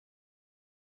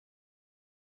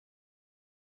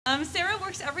Sarah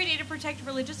works every day to protect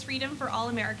religious freedom for all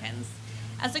Americans.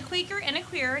 As a Quaker and a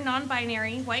queer,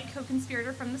 non-binary, white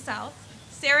co-conspirator from the South,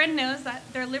 Sarah knows that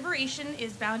their liberation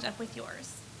is bound up with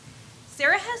yours.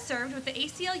 Sarah has served with the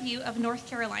ACLU of North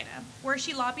Carolina, where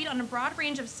she lobbied on a broad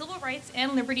range of civil rights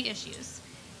and liberty issues,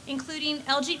 including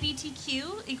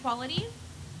LGBTQ equality,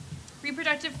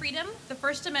 reproductive freedom, the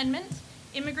First Amendment,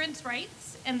 immigrants'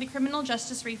 rights, and the criminal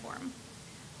justice reform.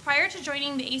 Prior to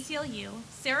joining the ACLU,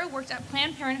 Sarah worked at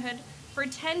Planned Parenthood for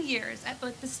 10 years at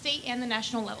both the state and the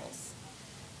national levels.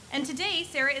 And today,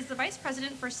 Sarah is the Vice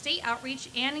President for State Outreach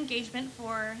and Engagement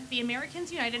for the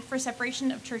Americans United for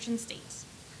Separation of Church and State.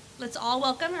 Let's all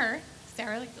welcome her,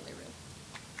 Sarah Gillooly.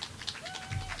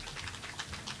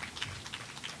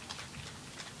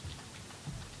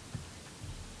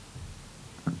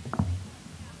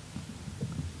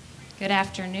 Good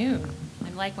afternoon.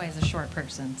 I'm likewise a short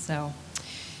person, so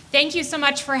thank you so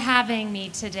much for having me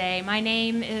today. My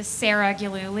name is Sarah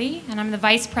Gillooly, and I'm the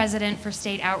Vice President for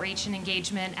State Outreach and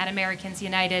Engagement at Americans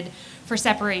United for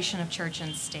Separation of Church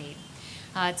and State.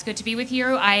 It's good to be with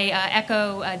you. I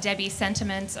echo Debbie's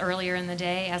sentiments earlier in the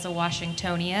day as a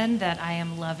Washingtonian that I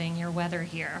am loving your weather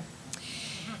here.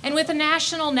 And with a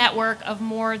national network of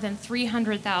more than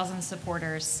 300,000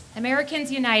 supporters,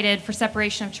 Americans United for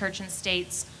Separation of Church and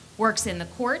States works in the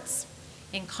courts,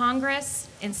 in Congress,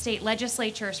 in state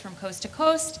legislatures from coast to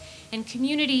coast, in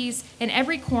communities in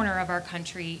every corner of our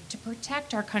country to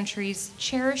protect our country's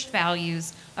cherished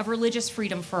values of religious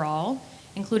freedom for all,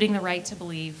 including the right to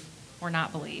believe or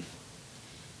not believe.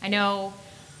 I know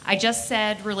I just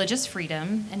said religious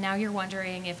freedom, and now you're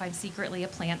wondering if I'm secretly a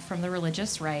plant from the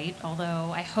religious right,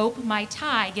 although I hope my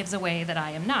tie gives away that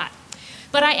I am not.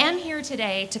 But I am here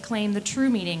today to claim the true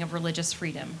meaning of religious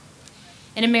freedom.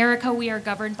 In America, we are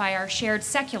governed by our shared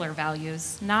secular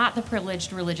values, not the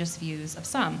privileged religious views of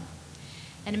some.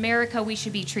 In America, we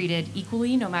should be treated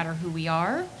equally no matter who we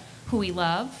are, who we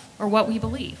love, or what we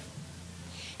believe.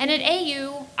 And at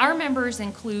AU, our members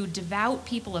include devout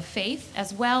people of faith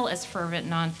as well as fervent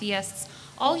non-theists,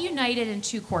 all united in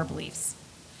two core beliefs: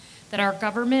 that our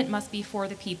government must be for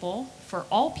the people, for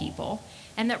all people,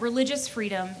 and that religious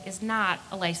freedom is not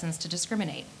a license to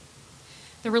discriminate.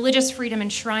 The religious freedom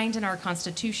enshrined in our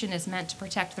Constitution is meant to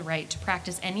protect the right to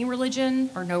practice any religion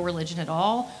or no religion at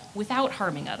all without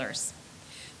harming others.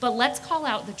 But let's call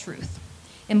out the truth.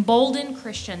 Emboldened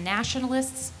Christian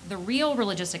nationalists, the real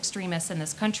religious extremists in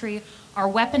this country, are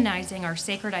weaponizing our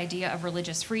sacred idea of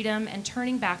religious freedom and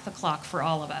turning back the clock for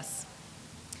all of us.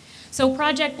 So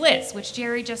Project Blitz, which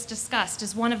Jerry just discussed,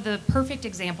 is one of the perfect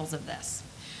examples of this.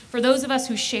 For those of us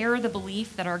who share the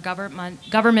belief that our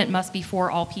government must be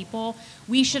for all people,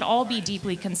 we should all be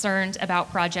deeply concerned about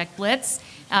Project Blitz.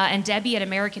 And Debbie at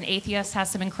American Atheist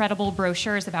has some incredible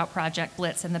brochures about Project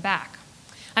Blitz in the back.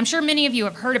 I'm sure many of you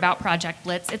have heard about Project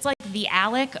Blitz. It's like the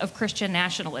ALEC of Christian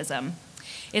nationalism.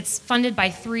 It's funded by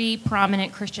 3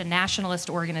 prominent Christian nationalist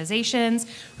organizations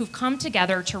who've come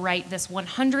together to write this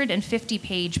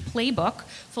 150-page playbook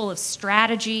full of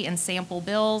strategy and sample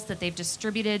bills that they've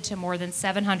distributed to more than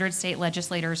 700 state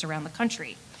legislators around the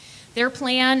country. Their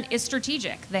plan is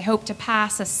strategic. They hope to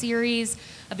pass a series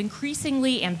of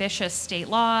increasingly ambitious state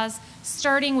laws,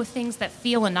 starting with things that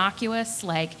feel innocuous,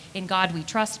 like In God We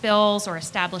Trust bills or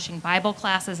establishing Bible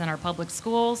classes in our public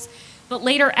schools, but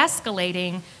later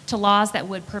escalating to laws that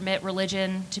would permit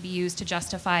religion to be used to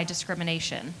justify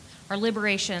discrimination. Our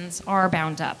liberations are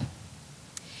bound up.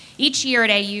 Each year at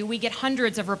AU, we get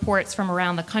hundreds of reports from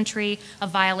around the country of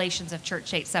violations of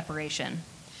church-state separation.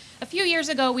 A few years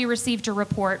ago, we received a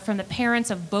report from the parents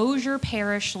of Bossier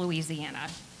Parish, Louisiana.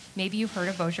 Maybe you've heard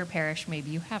of Bossier Parish, maybe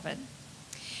you haven't.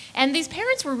 And these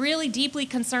parents were really deeply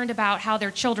concerned about how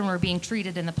their children were being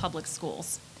treated in the public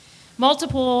schools.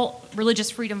 Multiple religious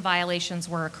freedom violations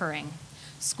were occurring.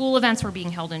 School events were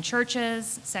being held in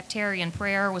churches, sectarian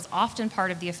prayer was often part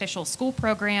of the official school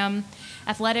program,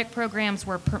 athletic programs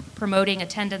were promoting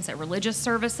attendance at religious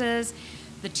services,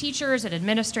 the teachers and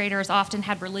administrators often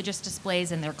had religious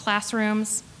displays in their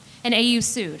classrooms, and AU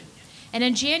sued. And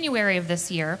in January of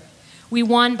this year, we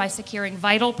won by securing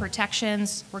vital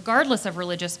protections, regardless of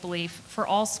religious belief, for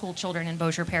all school children in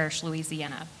Bossier Parish,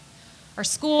 Louisiana. Our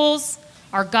schools,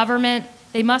 our government,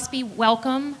 they must be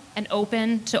welcome and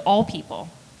open to all people.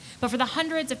 But for the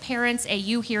hundreds of parents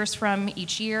AU hears from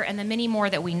each year and the many more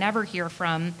that we never hear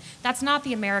from, that's not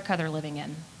the America they're living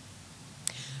in.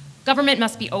 Government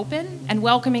must be open and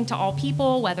welcoming to all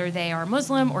people, whether they are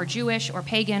Muslim or Jewish or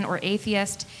pagan or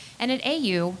atheist. And at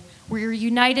AU, we're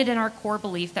united in our core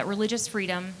belief that religious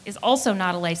freedom is also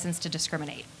not a license to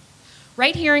discriminate.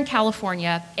 Right here in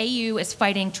California, AU is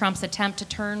fighting Trump's attempt to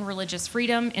turn religious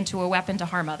freedom into a weapon to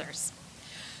harm others.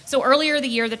 So earlier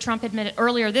this year,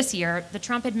 the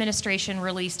Trump administration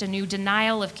released a new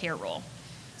denial of care rule.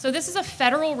 So this is a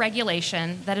federal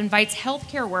regulation that invites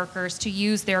healthcare workers to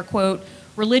use their, quote,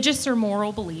 religious or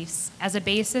moral beliefs as a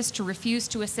basis to refuse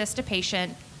to assist a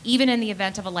patient, even in the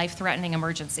event of a life-threatening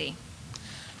emergency.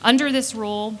 Under this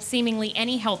rule, seemingly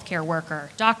any healthcare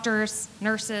worker, doctors,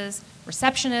 nurses,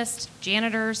 receptionists,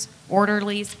 janitors,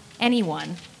 orderlies,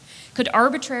 anyone, could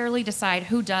arbitrarily decide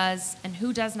who does and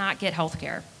who does not get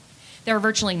healthcare. There are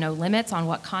virtually no limits on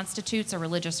what constitutes a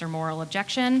religious or moral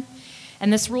objection,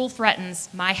 and this rule threatens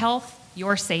my health,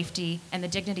 your safety, and the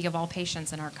dignity of all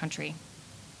patients in our country.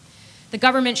 The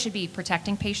government should be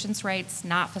protecting patients' rights,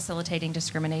 not facilitating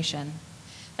discrimination.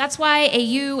 That's why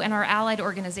AU and our allied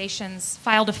organizations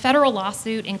filed a federal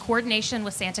lawsuit in coordination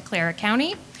with Santa Clara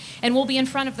County, and we'll be in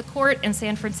front of the court in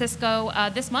San Francisco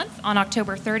this month on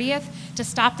October 30th to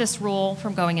stop this rule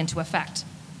from going into effect.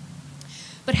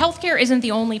 But healthcare isn't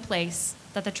the only place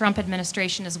that the Trump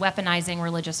administration is weaponizing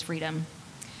religious freedom.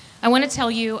 I want to tell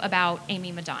you about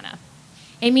Amy Madonna.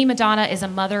 Amy Madonna is a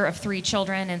mother of 3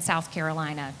 children in South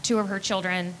Carolina. 2 of her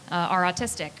children are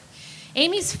autistic.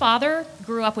 Amy's father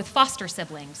grew up with foster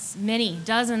siblings,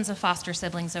 dozens of foster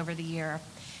siblings over the year.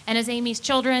 And as Amy's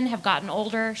children have gotten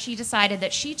older, she decided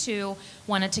that she too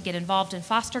wanted to get involved in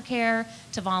foster care,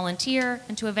 to volunteer,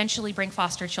 and to eventually bring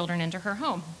foster children into her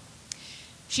home.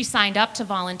 She signed up to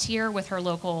volunteer with her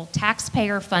local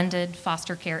taxpayer-funded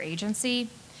foster care agency.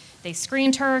 They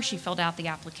screened her, she filled out the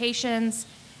applications.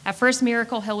 At first,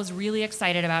 Miracle Hill was really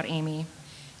excited about Amy.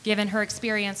 Given her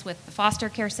experience with the foster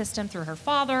care system through her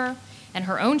father and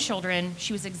her own children,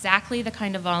 she was exactly the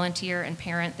kind of volunteer and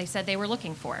parent they said they were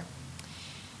looking for.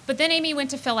 But then Amy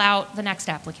went to fill out the next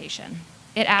application.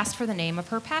 It asked for the name of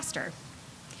her pastor.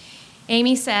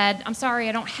 Amy said, "I'm sorry,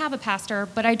 I don't have a pastor,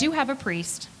 but I do have a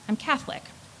priest. I'm Catholic."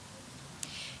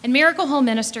 And Miracle Hill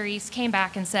Ministries came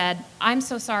back and said, "I'm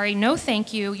so sorry, no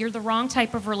thank you. You're the wrong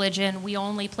type of religion. We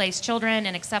only place children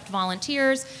and accept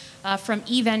volunteers from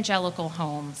evangelical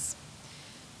homes."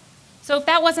 So if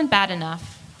that wasn't bad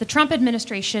enough, the Trump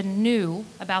administration knew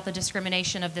about the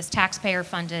discrimination of this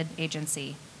taxpayer-funded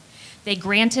agency. They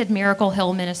granted Miracle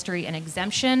Hill Ministry an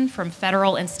exemption from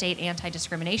federal and state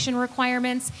anti-discrimination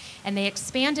requirements, and they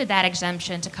expanded that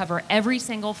exemption to cover every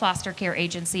single foster care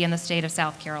agency in the state of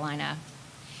South Carolina.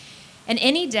 And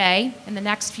any day, in the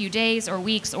next few days or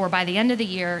weeks or by the end of the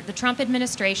year, the Trump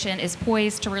administration is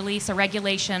poised to release a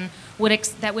regulation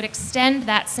that would extend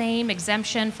that same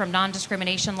exemption from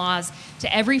non-discrimination laws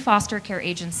to every foster care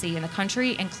agency in the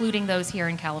country, including those here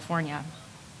in California.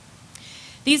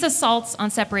 These assaults on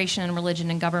separation in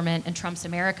religion and government in Trump's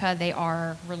America, they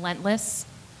are relentless,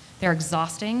 they're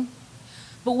exhausting.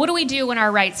 But what do we do when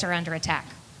our rights are under attack?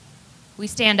 We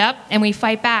stand up and we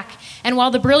fight back. And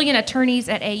while the brilliant attorneys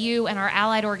at AU and our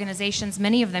allied organizations,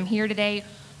 many of them here today,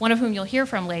 one of whom you'll hear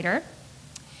from later,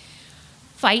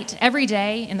 fight every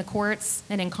day in the courts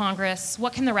and in Congress,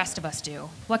 what can the rest of us do?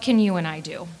 What can you and I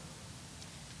do?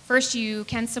 First, you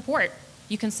can support.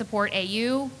 You can support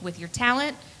AU with your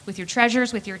talent, with your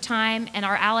treasures, with your time, and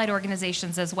our allied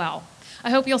organizations as well. I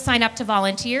hope you'll sign up to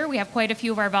volunteer. We have quite a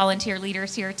few of our volunteer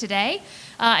leaders here today.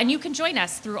 And you can join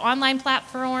us through online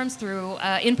platforms, through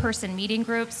in-person meeting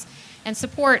groups, and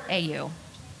support AU.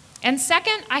 And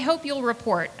second, I hope you'll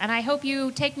report, and I hope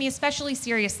you take me especially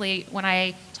seriously when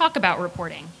I talk about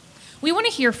reporting. We want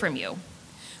to hear from you.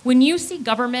 When you see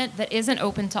government that isn't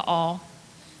open to all,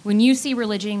 when you see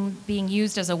religion being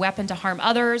used as a weapon to harm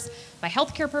others by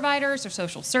healthcare providers or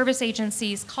social service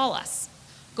agencies, call us.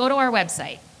 Go to our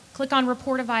website. Click on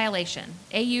Report a Violation,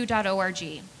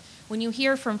 au.org. When you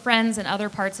hear from friends in other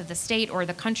parts of the state or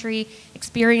the country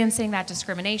experiencing that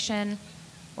discrimination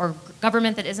or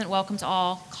government that isn't welcome to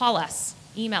all, call us,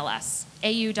 email us,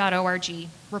 au.org,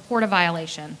 report a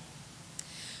violation.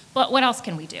 But what else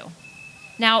can we do?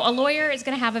 Now, a lawyer is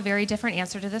going to have a very different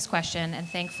answer to this question, and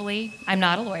thankfully, I'm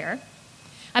not a lawyer.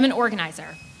 I'm an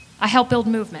organizer. I help build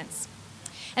movements.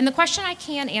 And the question I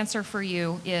can answer for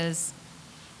you is,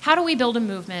 how do we build a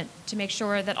movement to make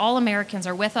sure that all Americans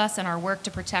are with us in our work to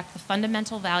protect the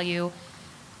fundamental value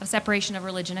of separation of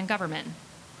religion and government?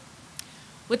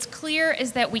 What's clear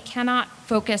is that we cannot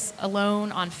focus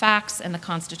alone on facts and the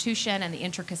Constitution and the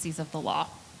intricacies of the law.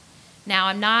 Now,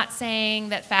 I'm not saying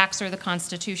that facts or the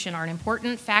Constitution aren't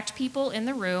important. Fact people in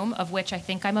the room, of which I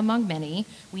think I'm among many,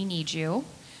 we need you,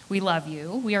 we love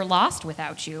you, we are lost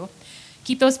without you.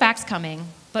 Keep those facts coming,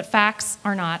 but facts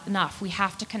are not enough. We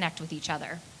have to connect with each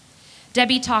other.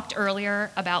 Debbie talked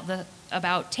earlier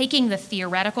about taking the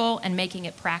theoretical and making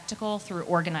it practical through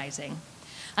organizing.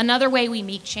 Another way we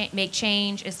make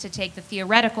change is to take the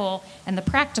theoretical and the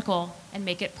practical and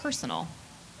make it personal.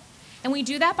 And we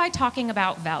do that by talking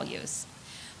about values.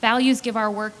 Values give our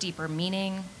work deeper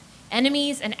meaning.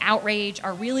 Enemies and outrage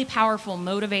are really powerful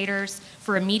motivators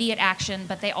for immediate action,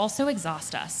 but they also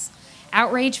exhaust us.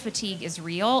 Outrage fatigue is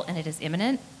real and it is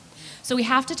imminent. So we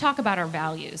have to talk about our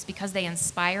values because they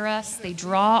inspire us, they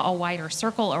draw a wider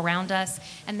circle around us,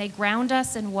 and they ground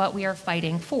us in what we are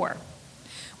fighting for.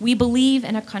 We believe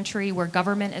in a country where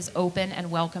government is open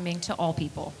and welcoming to all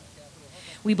people.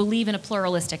 We believe in a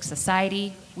pluralistic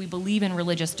society. We believe in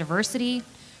religious diversity.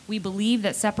 We believe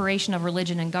that separation of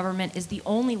religion and government is the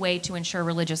only way to ensure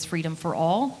religious freedom for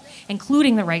all,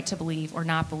 including the right to believe or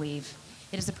not believe.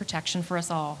 It is a protection for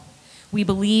us all. We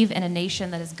believe in a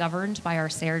nation that is governed by our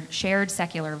shared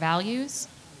secular values.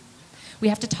 We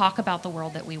have to talk about the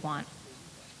world that we want.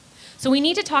 So we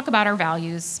need to talk about our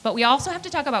values, but we also have to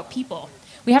talk about people.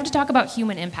 We have to talk about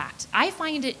human impact. I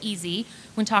find it easy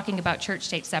when talking about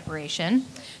church-state separation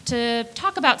to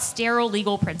talk about sterile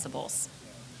legal principles.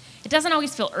 It doesn't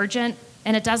always feel urgent,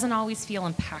 and it doesn't always feel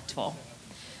impactful.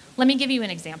 Let me give you an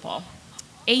example.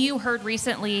 AU heard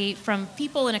recently from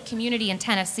people in a community in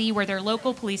Tennessee where their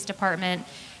local police department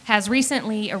has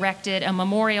recently erected a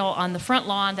memorial on the front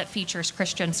lawn that features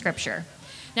Christian scripture.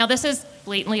 Now, this is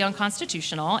blatantly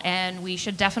unconstitutional, and we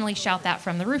should definitely shout that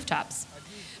from the rooftops.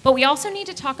 But we also need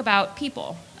to talk about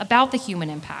people, about the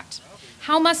human impact.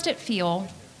 How must it feel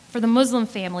for the Muslim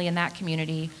family in that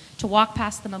community to walk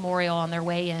past the memorial on their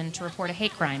way in to report a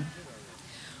hate crime?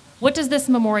 What does this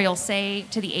memorial say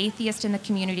to the atheist in the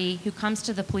community who comes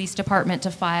to the police department to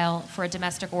file for a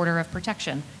domestic order of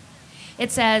protection?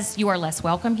 It says, you are less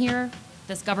welcome here.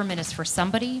 This government is for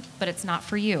somebody, but it's not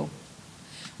for you.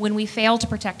 When we fail to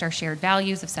protect our shared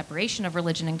values of separation of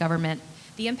religion and government,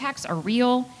 the impacts are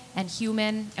real and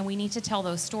human, and we need to tell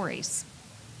those stories.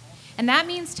 And that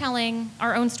means telling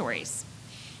our own stories.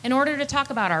 In order to talk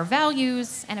about our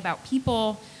values and about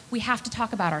people, we have to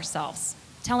talk about ourselves.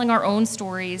 Telling our own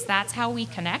stories, that's how we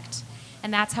connect,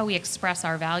 and that's how we express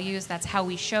our values, that's how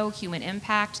we show human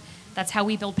impact, that's how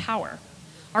we build power.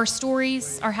 Our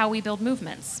stories are how we build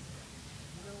movements.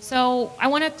 So I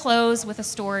want to close with a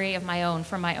story of my own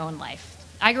from my own life.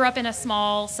 I grew up in a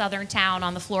small southern town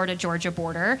on the Florida-Georgia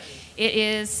border.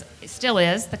 It still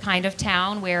is the kind of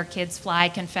town where kids fly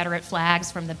Confederate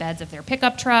flags from the beds of their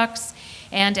pickup trucks.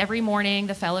 And every morning,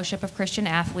 the Fellowship of Christian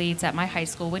Athletes at my high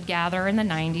school would gather in the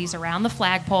 90s around the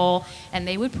flagpole, and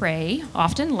they would pray,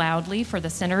 often loudly, for the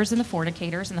sinners and the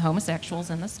fornicators and the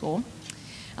homosexuals in the school.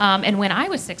 And when I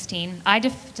was 16, I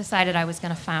decided I was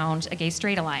going to found a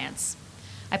gay-straight alliance.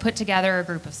 I put together a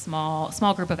group of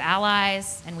small group of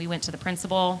allies, and we went to the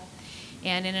principal.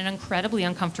 And in an incredibly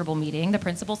uncomfortable meeting, the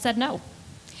principal said no.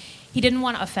 He didn't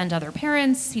want to offend other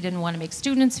parents. He didn't want to make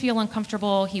students feel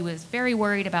uncomfortable. He was very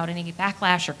worried about any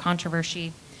backlash or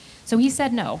controversy. So he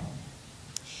said no.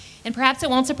 And perhaps it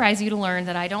won't surprise you to learn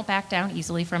that I don't back down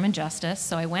easily from injustice.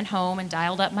 So I went home and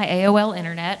dialed up my AOL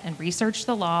internet and researched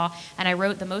the law, and I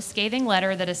wrote the most scathing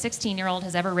letter that a 16-year-old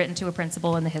has ever written to a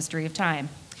principal in the history of time.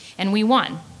 And we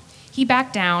won. He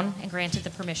backed down and granted the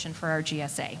permission for our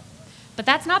GSA. But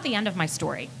that's not the end of my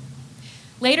story.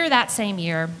 Later that same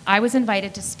year, I was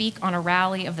invited to speak on a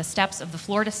rally of the steps of the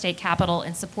Florida State Capitol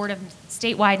in support of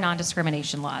statewide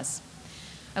non-discrimination laws.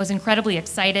 I was incredibly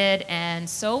excited and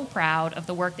so proud of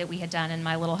the work that we had done in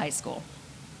my little high school.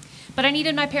 But I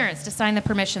needed my parents to sign the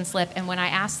permission slip, and when I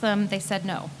asked them, they said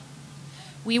no.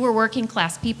 We were working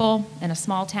class people in a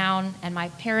small town, and my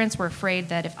parents were afraid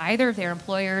that if either of their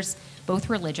employers, both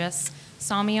religious,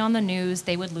 saw me on the news,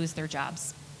 they would lose their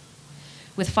jobs.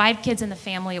 With 5 kids in the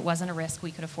family, it wasn't a risk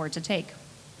we could afford to take.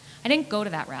 I didn't go to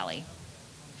that rally.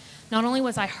 Not only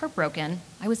was I heartbroken,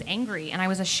 I was angry and I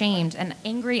was ashamed, and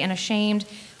angry and ashamed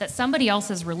that somebody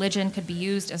else's religion could be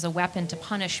used as a weapon to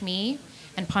punish me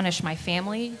and punish my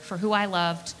family for who I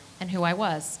loved and who I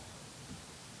was.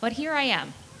 But here I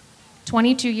am,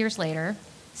 22 years later,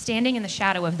 standing in the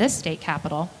shadow of this state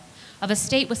capitol, of a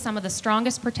state with some of the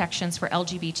strongest protections for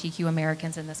LGBTQ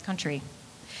Americans in this country.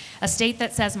 A state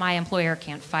that says my employer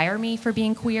can't fire me for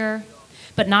being queer,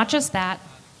 but not just that.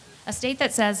 A state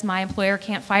that says my employer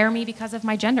can't fire me because of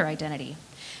my gender identity.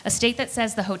 A state that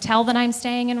says the hotel that I'm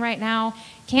staying in right now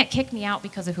can't kick me out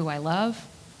because of who I love.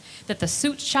 That the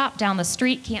suit shop down the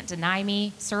street can't deny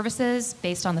me services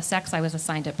based on the sex I was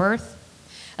assigned at birth.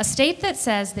 A state that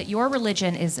says that your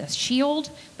religion is a shield,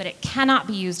 but it cannot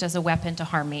be used as a weapon to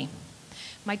harm me.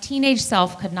 My teenage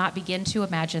self could not begin to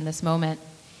imagine this moment.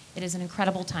 It is an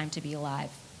incredible time to be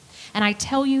alive. And I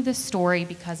tell you this story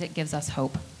because it gives us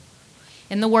hope.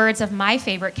 In the words of my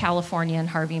favorite Californian,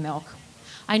 Harvey Milk,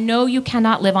 I know you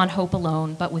cannot live on hope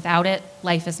alone, but without it,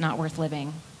 life is not worth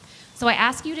living. So I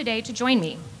ask you today to join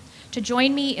me, to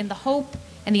join me in the hope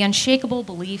and the unshakable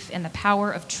belief in the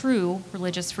power of true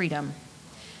religious freedom.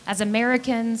 As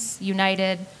Americans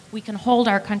united, we can hold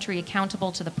our country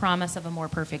accountable to the promise of a more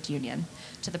perfect union,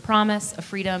 to the promise of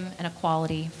freedom and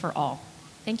equality for all.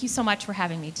 Thank you so much for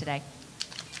having me today.